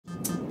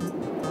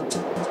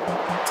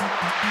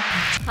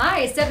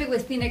Hi, it's Debbie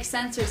with Phoenix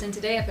Sensors, and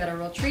today I've got a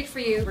real treat for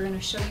you. We're going to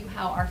show you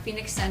how our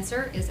Phoenix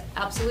sensor is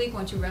absolutely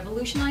going to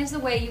revolutionize the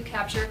way you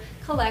capture,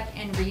 collect,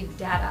 and read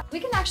data. We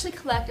can actually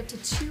collect up to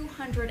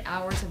 200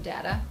 hours of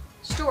data,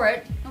 store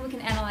it, and we can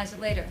analyze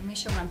it later. Let me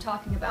show what I'm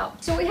talking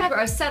about. So we have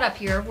our setup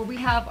here where we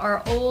have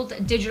our old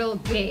digital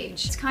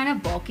gauge. It's kind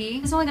of bulky.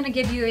 It's only going to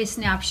give you a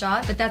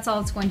snapshot, but that's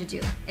all it's going to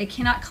do. It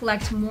cannot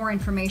collect more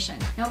information.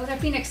 Now with our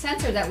Phoenix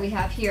sensor that we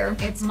have here,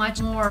 it's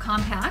much more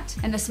compact,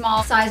 and the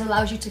small size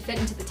allows you to fit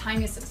into the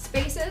tiniest of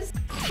spaces.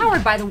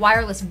 Powered by the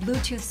wireless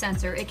Bluetooth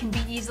sensor, it can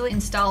be easily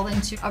installed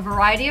into a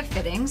variety of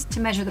fittings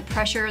to measure the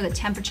pressure, the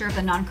temperature of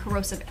the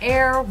non-corrosive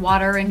air,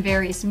 water, and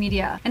various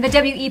media. And the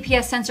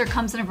WEPS sensor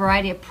comes in a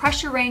variety of pressure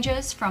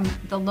ranges from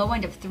the low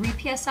end of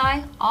 3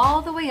 psi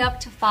all the way up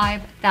to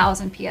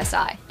 5,000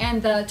 psi.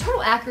 And the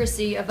total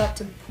accuracy of up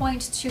to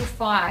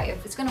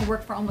 0.25 is going to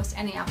work for almost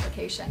any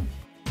application.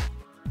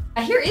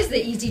 Here is the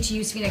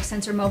easy-to-use Phoenix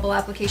Sensor mobile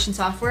application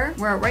software,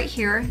 where right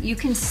here you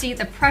can see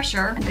the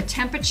pressure and the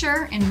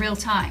temperature in real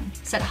time.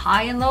 Set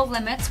high and low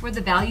limits where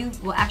the value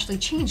will actually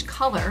change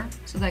color,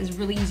 so that is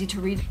really easy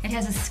to read. It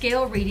has a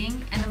scale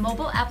reading, and the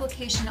mobile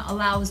application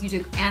allows you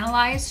to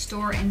analyze,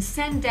 store, and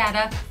send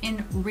data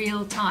in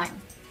real time.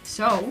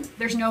 So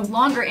there's no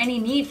longer any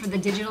need for the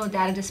digital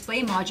data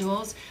display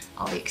modules,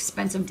 all the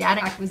expensive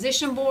data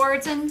acquisition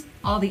boards, and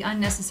all the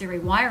unnecessary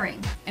wiring.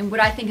 And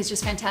what I think is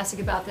just fantastic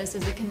about this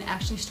is it can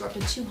actually store up to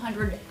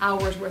 200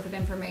 hours worth of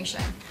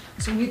information.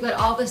 So when you've got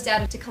all this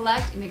data to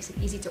collect, it makes it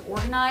easy to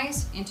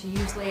organize and to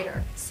use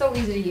later. So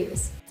easy to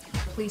use.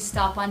 Please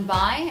stop on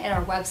by at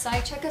our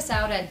website. Check us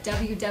out at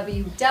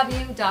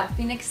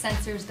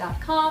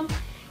www.phoenixsensors.com.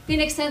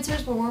 Phoenix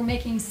Sensors, where we're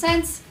making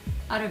sense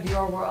out of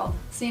your world.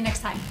 See you next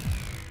time.